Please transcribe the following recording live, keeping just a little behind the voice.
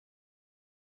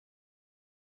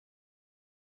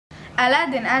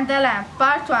Aladdin and the Lamp,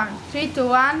 Part 1. 3, 2,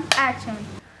 1, action.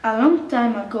 A long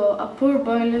time ago, a poor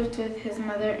boy lived with his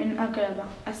mother in Agrabah,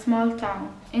 a small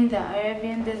town in the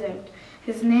Arabian desert.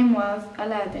 His name was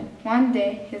Aladdin. One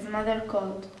day, his mother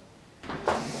called.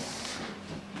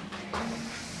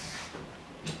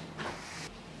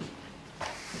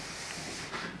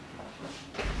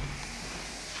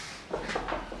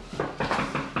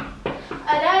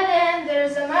 Aladdin,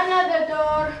 there's a man at the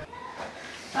door.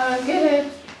 I'll get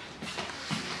it.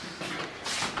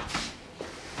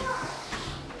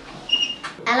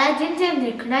 Aladdin didn't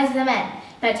recognize the man,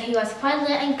 but he was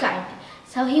friendly and kind,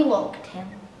 so he welcomed him.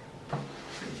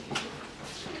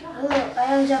 Hello,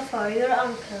 I am Jafar, your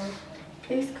uncle.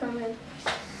 Please come in.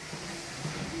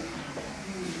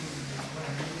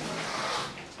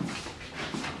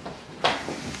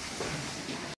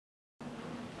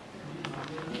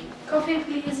 Coffee,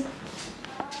 please.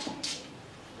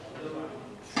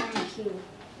 Thank you.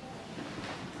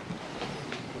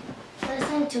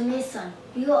 Listen to me, son.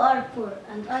 You are poor,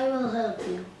 and I will help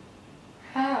you.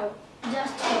 How?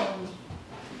 Just follow me.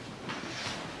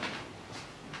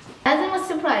 Aladdin was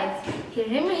surprised. He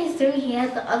remembered his dream he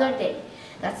had the other day,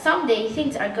 that someday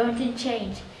things are going to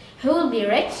change. He will be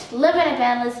rich, live in a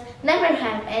palace, never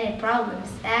have any problems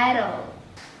at all.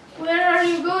 Where are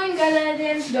you going,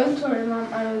 Aladdin? Don't worry, Mom.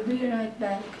 I will be right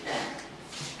back.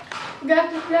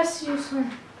 God bless you, son.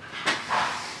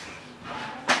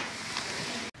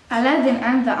 Aladdin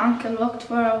and the uncle walked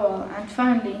for a while and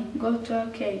finally got to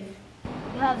a cave.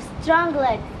 You have strong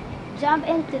legs. Jump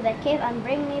into the cave and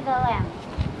bring me the lamp.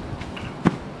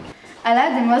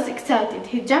 Aladdin was excited.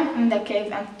 He jumped in the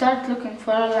cave and started looking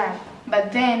for a lamp.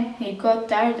 But then he got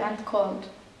tired and cold.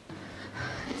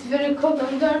 It's very cold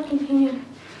and dark in here.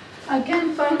 I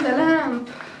can't find the lamp.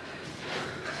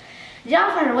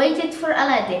 Jafar waited for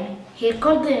Aladdin. He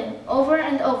called him over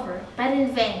and over, but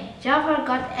in vain. Jafar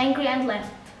got angry and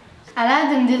left.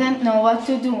 Aladdin didn't know what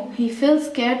to do. He felt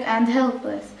scared and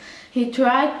helpless. He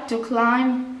tried to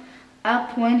climb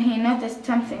up when he noticed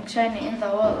something shiny in the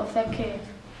wall of the cave.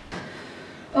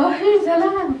 Oh, here's the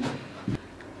lamp.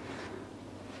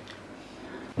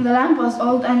 The lamp was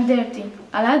old and dirty.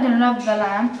 Aladdin rubbed the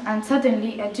lamp and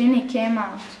suddenly a genie came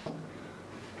out.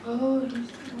 Oh, here's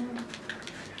the lamp.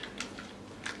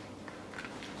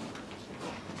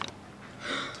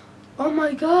 Oh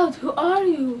my God, who are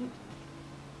you?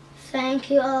 Thank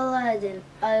you, Aladdin.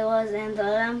 I was in the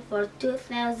lamp for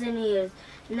 2,000 years.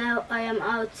 Now I am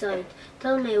outside.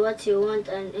 Tell me what you want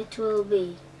and it will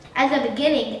be. At the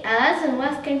beginning, Aladdin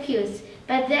was confused,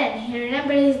 but then he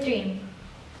remembered his dream.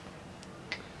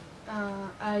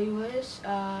 I wish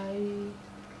I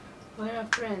were a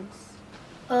prince.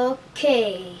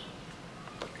 Okay.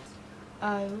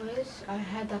 I wish I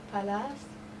had a palace.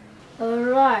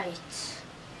 Alright.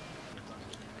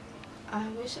 I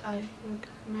wish I could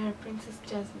marry Princess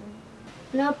Jasmine.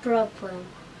 No problem.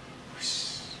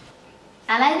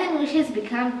 Aladdin's wishes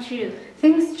become true.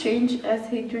 Things changed as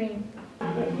he dreamed.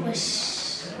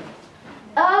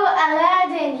 Oh,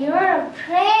 Aladdin, you're a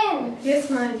prince! Yes,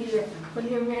 my dear. Will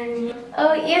you marry me?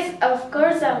 Oh, yes, of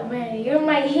course I'll marry you. You're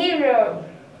my hero.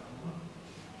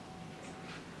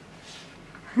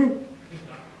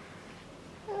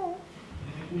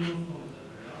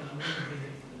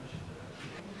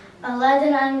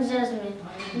 Aladdin and Jasmine,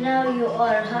 now you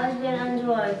are husband and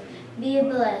wife. Be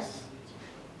blessed.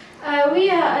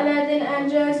 Awiha, Aladdin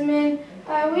and Jasmine.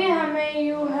 Awiha, may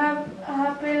you have a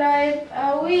happy life.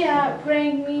 Awiha,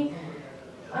 bring me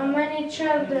many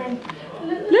children.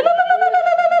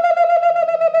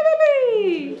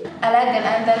 Aladdin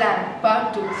and the Lamp,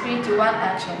 Part 2, 3, 2, 1,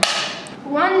 action.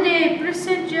 One day,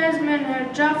 Princess Jasmine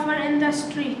heard Jafar in the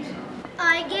street.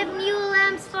 I give new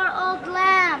lamps for old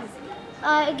lamps.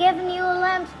 I give new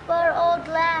lamps for old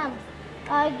lamps.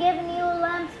 I give new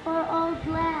lamps for old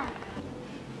lamps.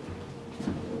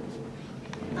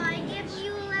 I give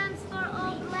new lamps for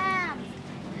old lamps.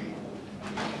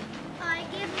 I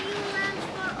give new lamps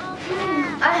for old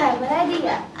lamps. I have an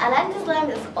idea. Aladdin's lamp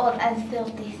is old and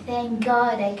filthy. Thank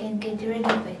God I can get rid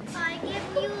of it. I give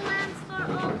new lamps for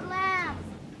old lamps.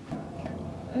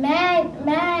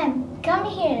 Man, come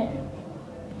here.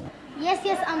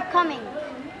 Yes, I'm coming.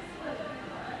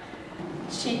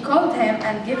 She called him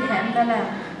and gave him the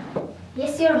lamp.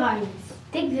 Yes, Your Highness.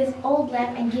 Take this old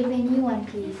lamp and give me a new one,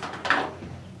 please.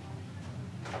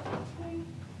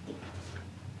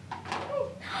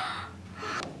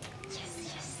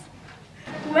 Yes.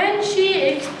 When she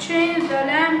exchanged the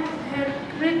lamp, her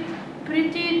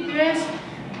pretty dress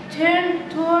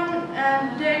turned torn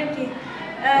and dirty,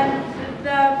 and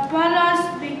the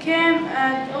palace became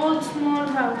an old small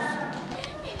house.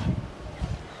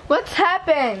 What's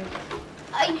happened?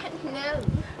 I don't know.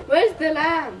 Where's the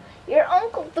lamb? Your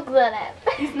uncle took the lamp.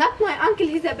 He's not my uncle,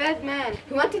 he's a bad man.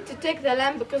 He wanted to take the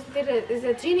lamb because there is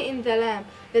a genie in the lamb.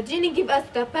 The genie gave us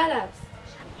the palace.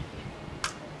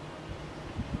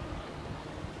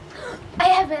 I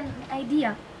have an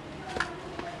idea.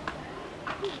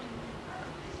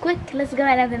 Quick, let's go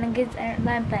Aladdin and get our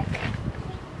lamp back.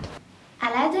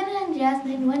 Aladdin and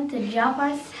Jasmine went to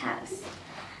Jafar's house.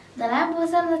 The lamp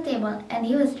was on the table and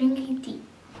he was drinking tea.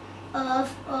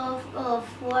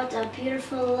 What a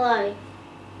beautiful light.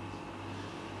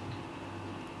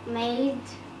 Maid,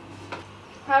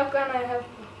 How can I help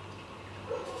you?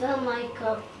 fill my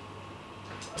cup.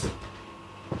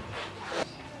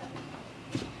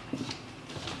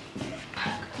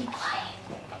 Be quiet.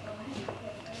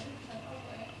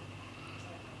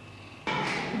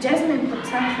 Jasmine put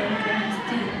something in his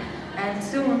tea, and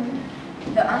soon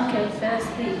the uncle fell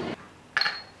asleep.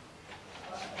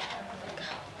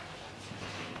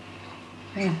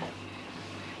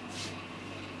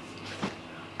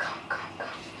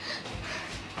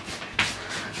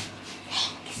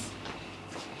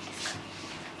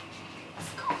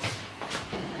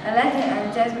 Aladdin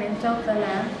and Jasmine took the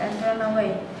lamp and ran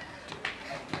away.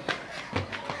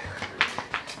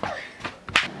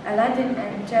 Aladdin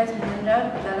and Jasmine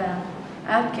rubbed the lamp.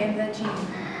 Out came the genie.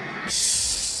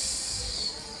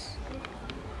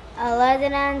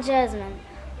 Aladdin and Jasmine,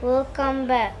 welcome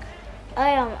back. I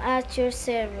am at your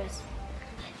service.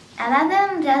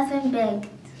 Aladdin and Jasmine begged.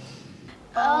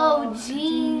 Oh,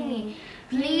 genie,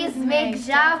 please make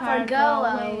Jafar go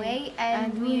away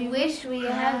and we wish we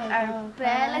had our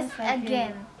palace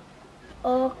again.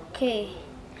 Okay,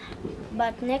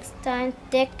 but next time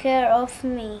take care of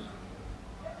me.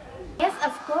 Yes,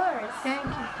 of course. Thank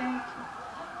you, thank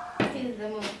you. She is the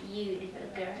most beautiful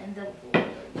girl in the world.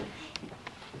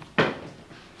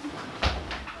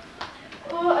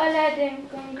 Oh, Aladdin,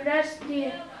 congrats,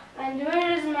 dear. And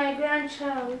where is my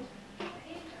grandchild?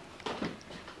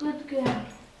 Good girl.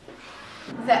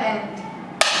 The end.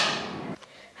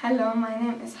 Hello, my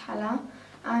name is Hala.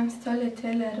 I'm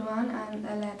storyteller 1 and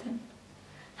Aladdin.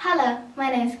 Hello, my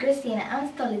name is Christina. I'm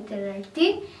storyteller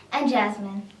 2 and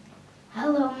Jasmine.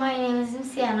 Hello, my name is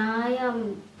Msiana. I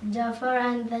am Jafar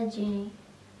and the genie.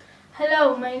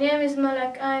 Hello, my name is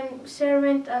Malak. I'm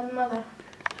servant and mother.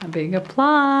 A big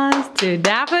applause to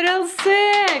Daffodils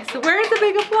 6. Where's the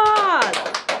big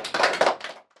applause?